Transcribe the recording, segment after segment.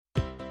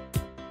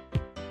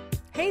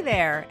Hey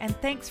there, and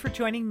thanks for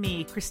joining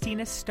me,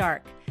 Christina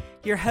Stark,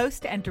 your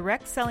host and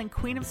direct selling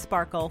queen of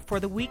sparkle for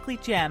the weekly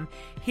gem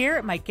here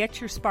at my Get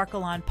Your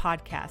Sparkle On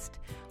podcast,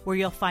 where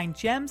you'll find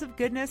gems of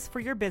goodness for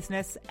your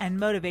business and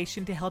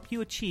motivation to help you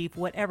achieve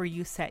whatever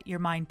you set your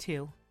mind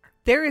to.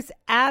 There is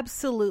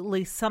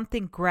absolutely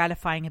something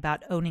gratifying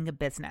about owning a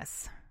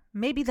business.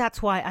 Maybe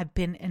that's why I've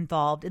been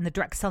involved in the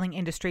direct selling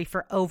industry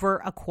for over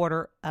a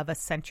quarter of a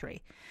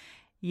century.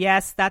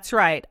 Yes, that's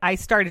right. I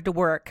started to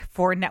work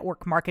for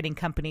network marketing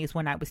companies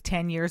when I was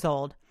 10 years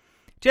old.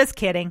 Just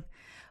kidding.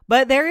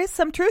 But there is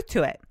some truth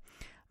to it.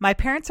 My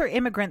parents are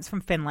immigrants from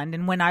Finland,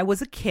 and when I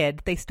was a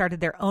kid, they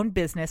started their own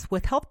business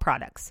with health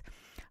products.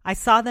 I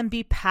saw them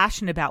be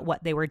passionate about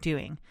what they were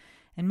doing.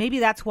 And maybe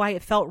that's why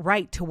it felt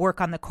right to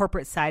work on the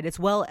corporate side as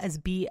well as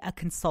be a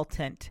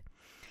consultant.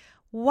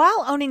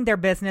 While owning their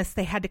business,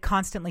 they had to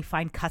constantly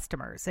find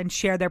customers and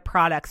share their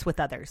products with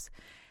others.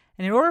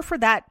 And in order for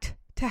that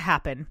to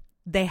happen,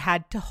 they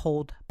had to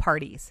hold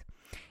parties.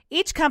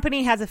 Each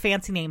company has a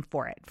fancy name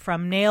for it,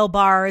 from nail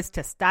bars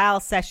to style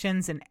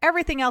sessions and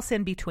everything else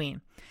in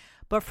between.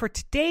 But for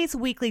today's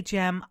weekly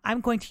gem, I'm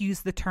going to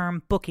use the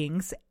term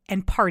bookings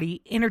and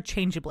party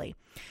interchangeably.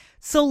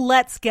 So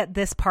let's get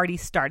this party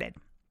started.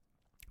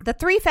 The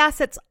three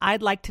facets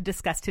I'd like to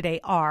discuss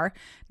today are,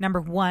 number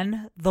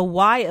one, the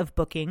why of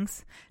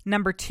bookings,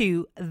 number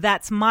two,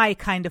 that's my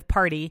kind of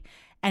party,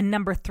 and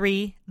number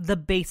three, the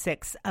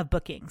basics of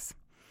bookings.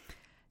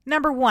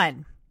 Number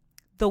one,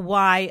 the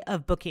why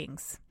of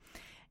bookings.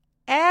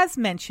 As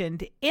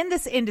mentioned, in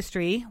this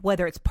industry,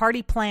 whether it's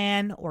party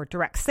plan or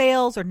direct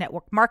sales or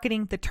network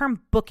marketing, the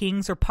term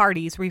bookings or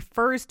parties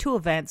refers to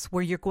events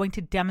where you're going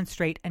to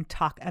demonstrate and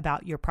talk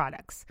about your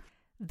products.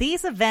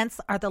 These events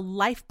are the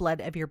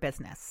lifeblood of your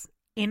business.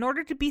 In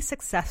order to be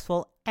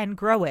successful and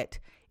grow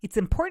it, it's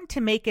important to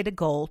make it a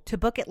goal to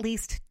book at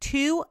least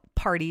 2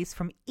 parties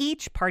from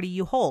each party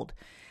you hold.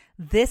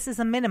 This is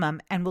a minimum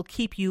and will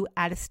keep you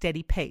at a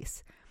steady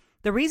pace.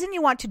 The reason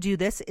you want to do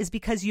this is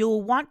because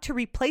you'll want to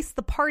replace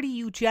the party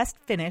you just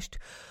finished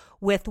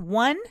with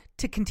one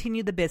to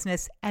continue the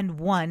business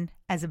and one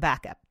as a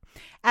backup,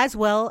 as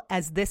well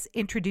as this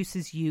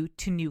introduces you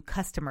to new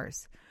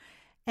customers.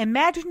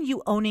 Imagine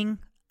you owning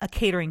a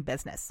catering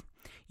business.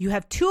 You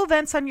have 2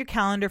 events on your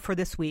calendar for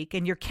this week,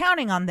 and you're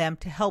counting on them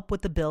to help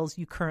with the bills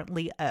you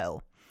currently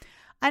owe.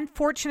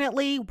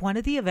 Unfortunately, one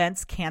of the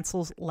events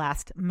cancels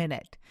last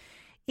minute.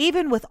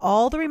 Even with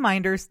all the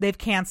reminders, they've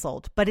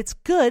canceled, but it's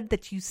good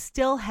that you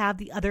still have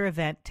the other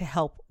event to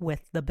help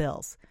with the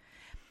bills.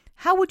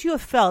 How would you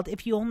have felt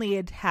if you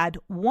only had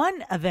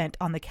one event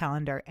on the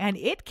calendar and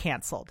it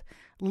canceled,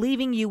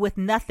 leaving you with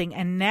nothing,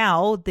 and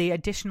now the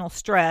additional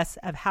stress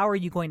of how are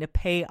you going to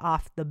pay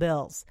off the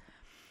bills?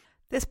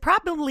 This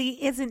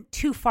probably isn't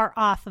too far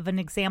off of an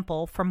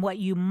example from what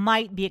you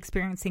might be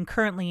experiencing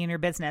currently in your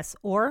business,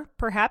 or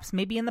perhaps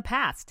maybe in the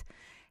past.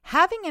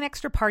 Having an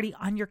extra party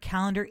on your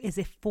calendar is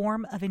a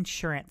form of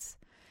insurance.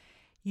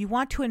 You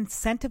want to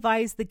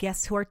incentivize the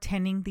guests who are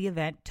attending the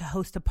event to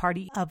host a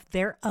party of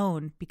their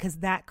own because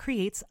that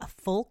creates a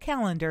full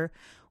calendar,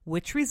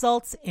 which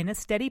results in a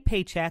steady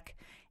paycheck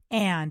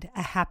and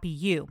a happy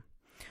you,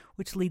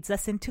 which leads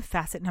us into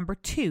facet number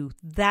 2.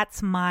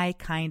 That's my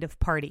kind of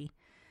party.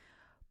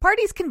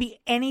 Parties can be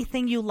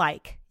anything you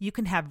like. You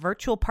can have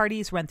virtual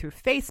parties run through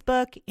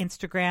Facebook,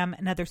 Instagram,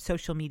 and other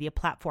social media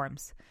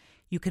platforms.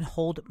 You can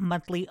hold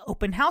monthly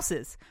open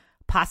houses,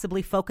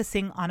 possibly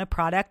focusing on a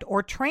product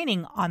or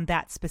training on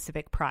that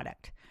specific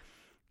product.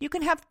 You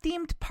can have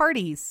themed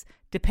parties,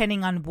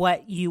 depending on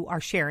what you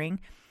are sharing,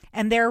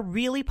 and they're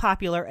really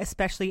popular,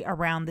 especially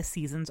around the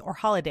seasons or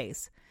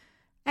holidays.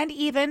 And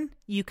even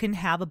you can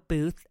have a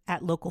booth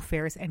at local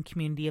fairs and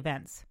community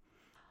events.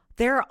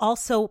 There are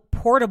also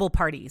portable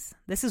parties.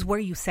 This is where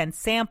you send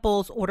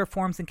samples, order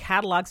forms, and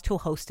catalogs to a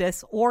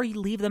hostess, or you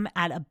leave them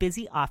at a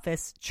busy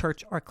office,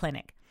 church, or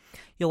clinic.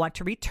 You'll want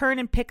to return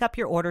and pick up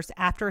your orders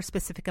after a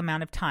specific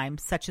amount of time,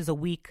 such as a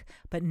week,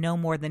 but no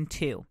more than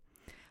 2.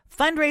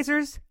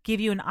 Fundraisers give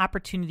you an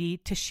opportunity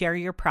to share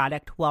your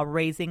product while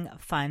raising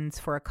funds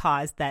for a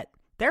cause that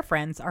their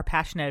friends are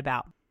passionate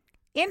about.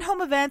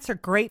 In-home events are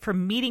great for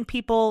meeting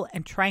people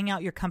and trying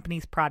out your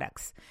company's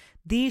products.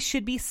 These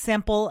should be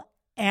simple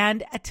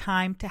and a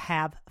time to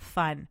have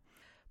fun.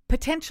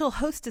 Potential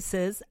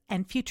hostesses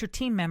and future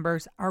team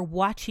members are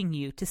watching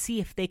you to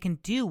see if they can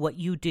do what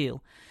you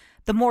do.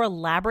 The more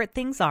elaborate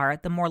things are,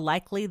 the more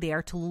likely they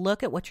are to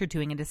look at what you're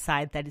doing and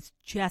decide that it's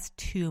just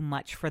too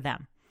much for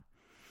them.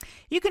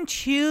 You can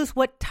choose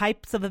what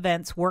types of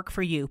events work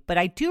for you, but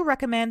I do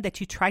recommend that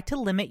you try to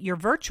limit your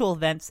virtual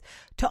events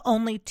to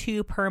only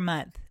 2 per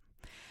month.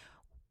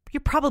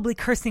 You're probably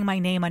cursing my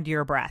name under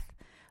your breath,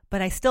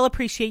 but I still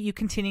appreciate you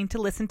continuing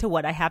to listen to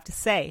what I have to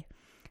say.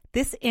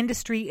 This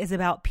industry is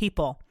about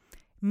people,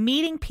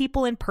 meeting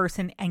people in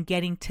person and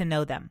getting to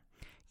know them.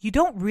 You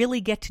don't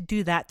really get to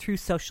do that through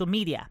social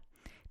media.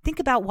 Think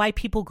about why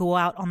people go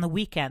out on the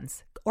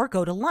weekends or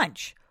go to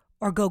lunch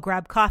or go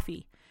grab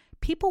coffee.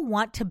 People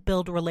want to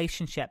build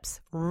relationships,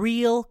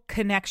 real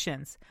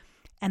connections,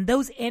 and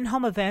those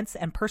in-home events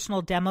and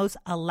personal demos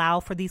allow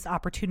for these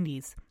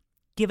opportunities.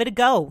 Give it a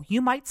go.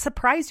 You might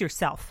surprise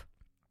yourself.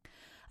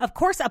 Of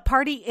course, a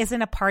party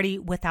isn't a party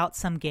without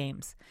some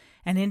games.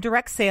 And in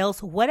direct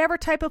sales, whatever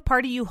type of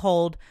party you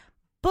hold,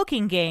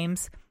 booking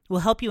games will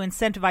help you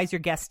incentivize your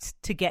guests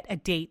to get a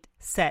date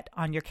set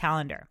on your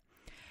calendar.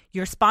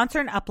 Your sponsor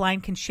and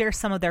upline can share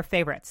some of their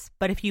favorites,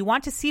 but if you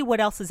want to see what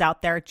else is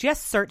out there,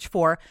 just search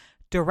for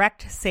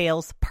direct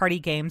sales party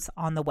games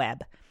on the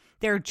web.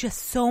 There are just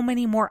so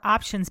many more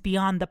options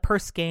beyond the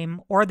purse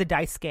game or the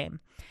dice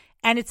game.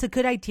 And it's a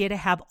good idea to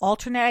have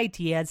alternate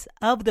ideas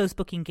of those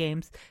booking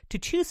games to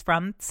choose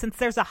from, since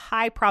there's a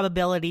high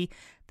probability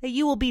that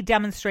you will be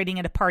demonstrating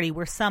at a party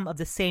where some of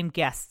the same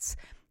guests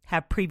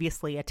have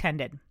previously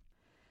attended.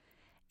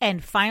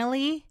 And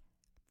finally,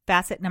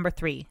 facet number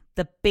 3,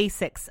 the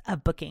basics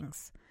of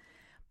bookings.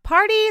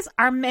 Parties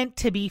are meant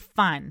to be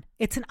fun.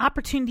 It's an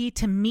opportunity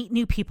to meet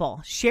new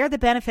people, share the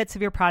benefits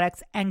of your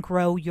products, and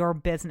grow your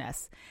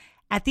business.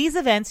 At these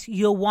events,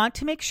 you'll want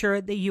to make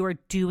sure that you are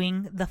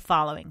doing the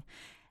following.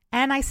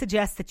 And I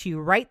suggest that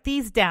you write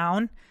these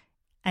down.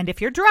 And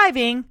if you're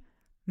driving,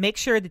 make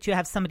sure that you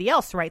have somebody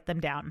else write them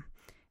down.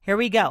 Here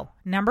we go.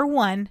 Number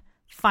 1,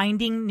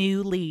 finding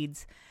new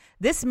leads.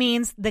 This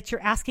means that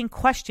you're asking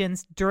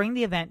questions during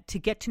the event to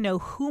get to know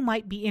who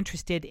might be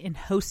interested in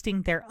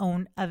hosting their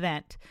own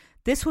event.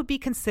 This would be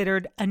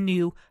considered a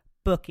new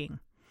booking.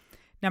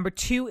 Number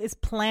 2 is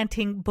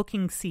planting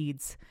booking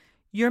seeds.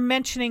 You're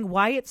mentioning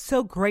why it's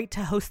so great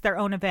to host their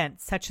own event,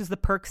 such as the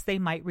perks they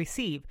might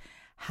receive,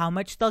 how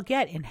much they'll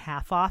get in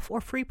half off or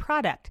free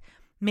product.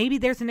 Maybe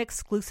there's an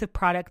exclusive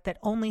product that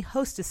only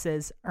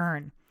hostesses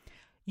earn.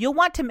 You'll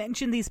want to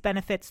mention these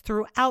benefits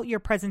throughout your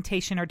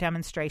presentation or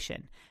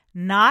demonstration,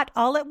 not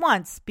all at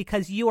once,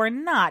 because you are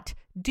not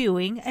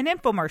doing an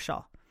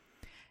infomercial.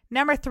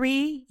 Number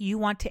 3, you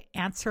want to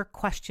answer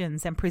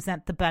questions and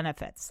present the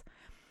benefits.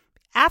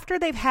 After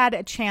they've had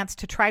a chance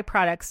to try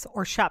products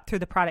or shop through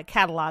the product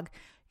catalog,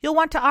 you'll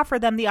want to offer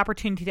them the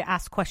opportunity to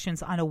ask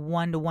questions on a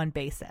one-to-one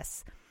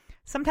basis.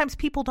 Sometimes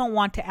people don't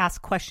want to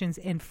ask questions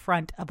in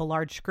front of a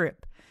large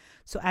group.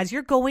 So as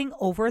you're going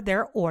over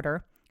their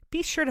order,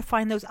 be sure to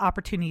find those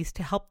opportunities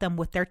to help them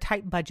with their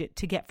tight budget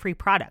to get free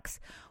products,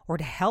 or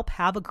to help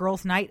have a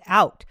girls' night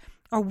out,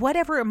 or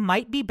whatever it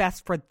might be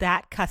best for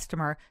that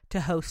customer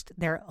to host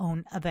their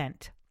own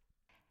event.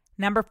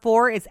 Number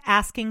 4 is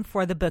asking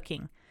for the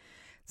booking.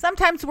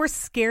 Sometimes we're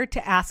scared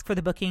to ask for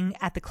the booking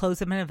at the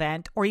close of an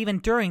event or even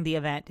during the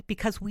event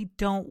because we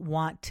don't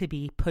want to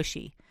be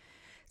pushy.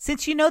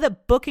 Since you know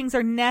that bookings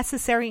are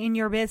necessary in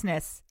your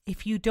business,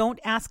 if you don't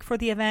ask for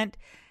the event,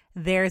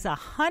 there's a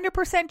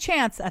 100%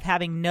 chance of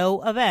having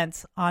no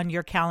events on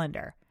your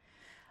calendar.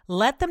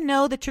 Let them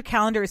know that your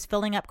calendar is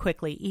filling up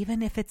quickly,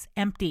 even if it's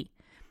empty,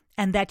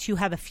 and that you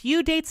have a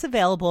few dates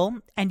available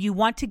and you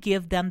want to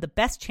give them the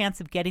best chance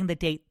of getting the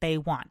date they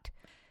want.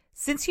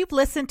 Since you've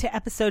listened to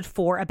episode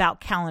 4 about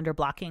calendar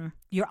blocking,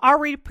 you're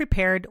already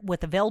prepared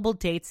with available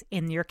dates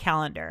in your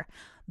calendar,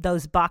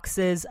 those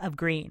boxes of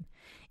green.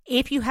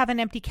 If you have an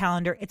empty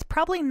calendar, it's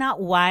probably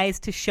not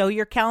wise to show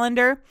your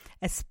calendar,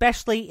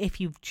 especially if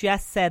you've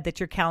just said that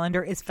your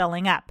calendar is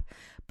filling up.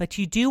 But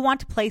you do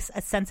want to place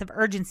a sense of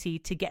urgency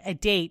to get a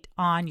date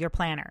on your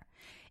planner.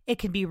 It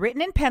can be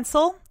written in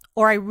pencil,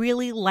 or I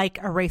really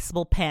like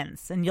erasable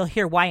pens, and you'll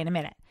hear why in a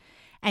minute.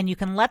 And you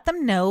can let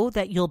them know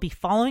that you'll be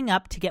following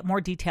up to get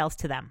more details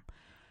to them.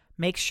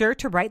 Make sure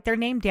to write their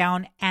name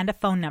down and a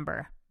phone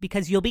number,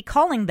 because you'll be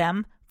calling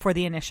them for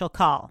the initial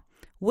call,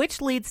 which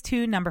leads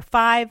to number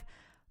 5,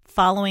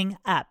 following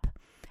up.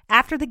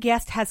 After the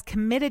guest has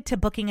committed to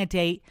booking a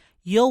date,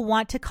 you'll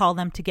want to call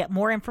them to get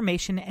more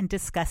information and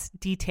discuss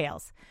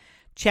details.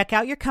 Check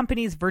out your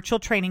company's virtual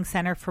training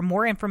center for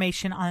more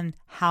information on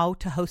how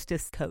to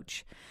hostess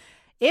coach.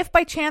 If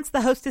by chance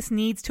the hostess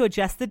needs to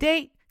adjust the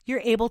date,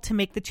 you're able to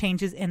make the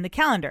changes in the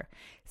calendar,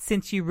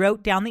 since you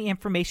wrote down the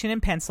information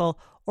in pencil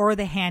or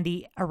the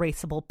handy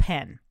erasable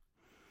pen.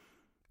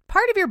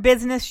 Part of your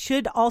business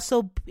should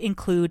also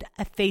include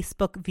a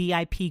Facebook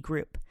VIP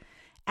group.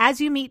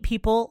 As you meet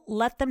people,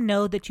 let them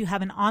know that you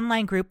have an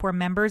online group where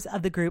members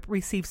of the group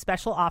receive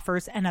special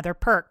offers and other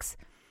perks.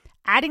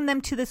 Adding them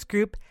to this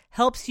group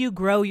helps you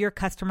grow your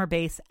customer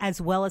base,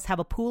 as well as have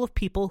a pool of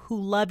people who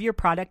love your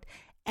product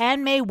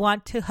and may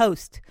want to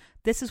host.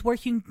 This is where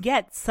you can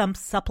get some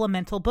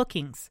supplemental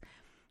bookings.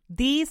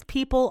 These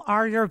people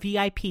are your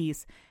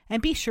VIPs,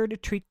 and be sure to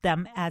treat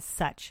them as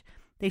such.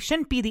 They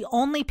shouldn't be the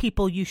only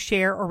people you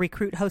share or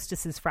recruit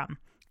hostesses from.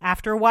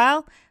 After a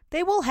while,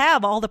 they will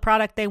have all the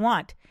product they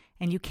want,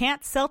 and you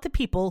can't sell to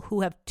people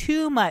who have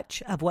too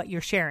much of what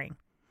you're sharing.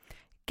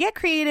 Get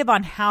creative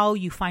on how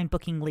you find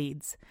booking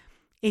leads.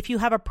 If you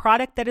have a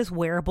product that is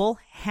wearable,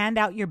 hand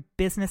out your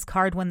business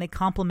card when they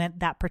compliment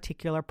that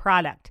particular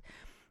product.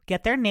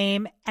 Get their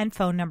name and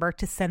phone number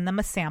to send them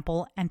a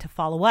sample and to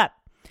follow up.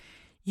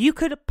 You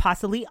could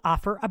possibly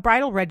offer a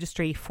bridal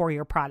registry for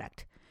your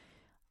product.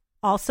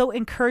 Also,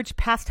 encourage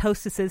past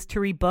hostesses to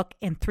rebook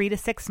in 3 to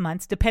 6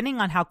 months,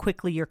 depending on how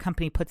quickly your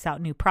company puts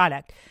out new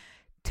product,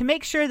 to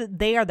make sure that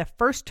they are the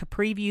first to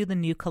preview the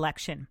new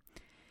collection.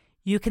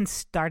 You can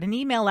start an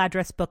email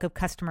address book of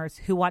customers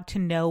who want to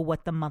know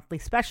what the monthly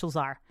specials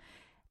are.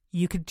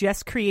 You could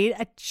just create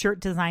a shirt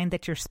design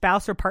that your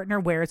spouse or partner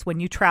wears when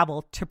you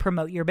travel to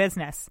promote your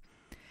business.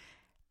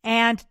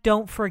 And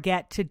don't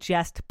forget to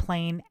just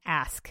plain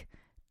ask.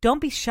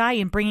 Don't be shy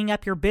in bringing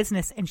up your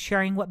business and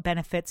sharing what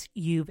benefits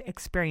you've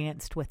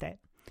experienced with it.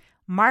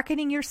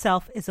 Marketing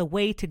yourself is a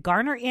way to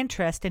garner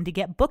interest and to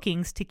get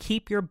bookings to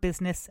keep your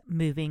business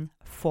moving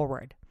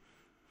forward.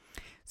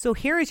 So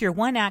here is your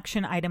one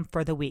action item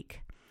for the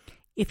week.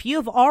 If you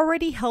have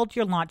already held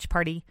your launch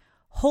party,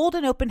 hold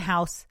an open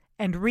house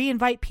and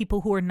re-invite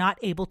people who are not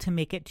able to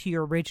make it to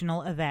your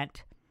original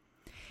event.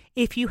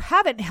 If you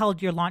haven't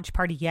held your launch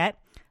party yet,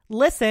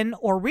 listen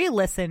or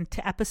re-listen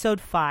to episode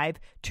 5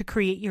 to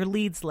create your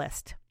leads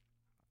list.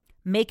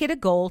 Make it a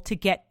goal to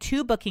get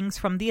 2 bookings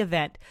from the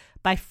event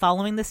by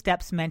following the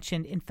steps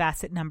mentioned in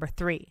facet number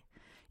 3.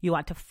 You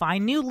want to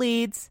find new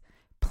leads,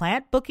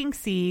 plant booking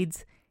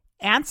seeds,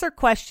 answer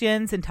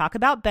questions and talk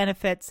about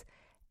benefits,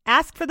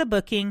 ask for the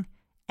booking,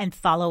 and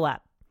follow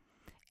up.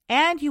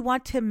 And you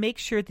want to make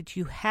sure that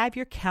you have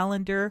your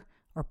calendar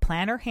or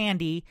planner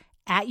handy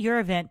at your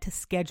event to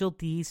schedule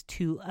these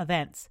 2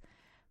 events.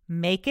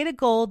 Make it a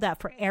goal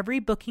that for every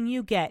booking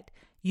you get,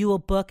 you will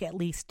book at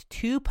least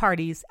 2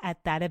 parties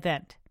at that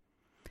event.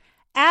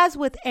 As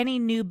with any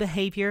new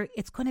behavior,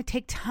 it's going to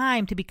take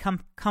time to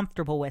become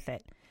comfortable with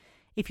it.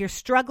 If you're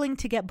struggling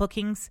to get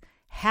bookings,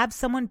 have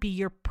someone be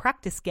your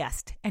practice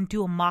guest and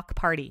do a mock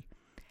party.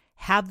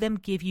 Have them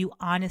give you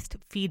honest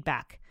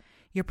feedback.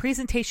 Your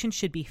presentation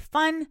should be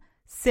fun,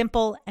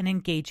 simple, and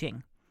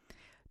engaging.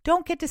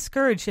 Don't get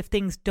discouraged if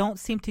things don't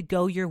seem to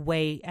go your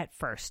way at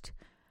first.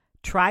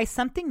 Try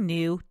something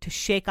new to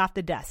shake off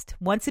the dust.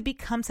 Once it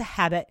becomes a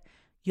habit,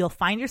 you'll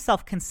find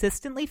yourself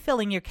consistently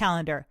filling your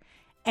calendar,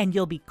 and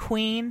you'll be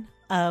queen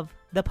of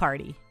the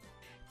party.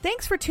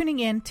 Thanks for tuning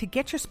in to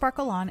Get Your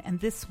Sparkle On and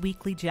this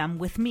weekly gem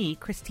with me,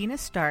 Christina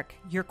Stark,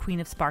 your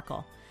Queen of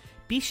Sparkle.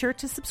 Be sure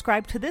to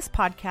subscribe to this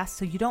podcast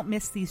so you don't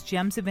miss these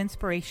gems of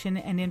inspiration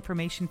and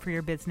information for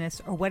your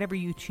business or whatever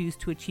you choose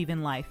to achieve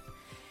in life.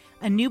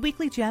 A new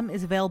weekly gem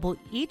is available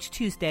each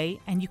Tuesday,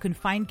 and you can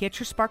find Get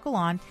Your Sparkle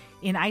On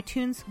in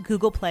iTunes,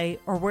 Google Play,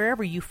 or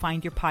wherever you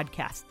find your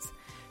podcasts.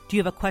 Do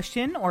you have a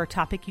question or a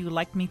topic you would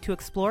like me to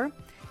explore?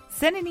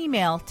 Send an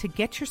email to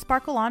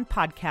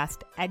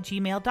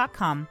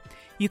getyoursparkleonpodcast@gmail.com.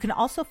 You can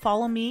also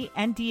follow me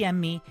and DM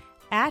me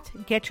at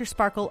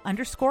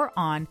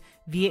getyoursparkle_on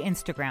via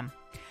Instagram.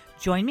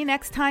 Join me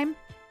next time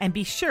and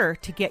be sure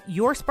to get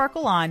your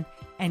sparkle on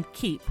and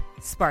keep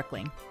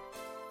sparkling.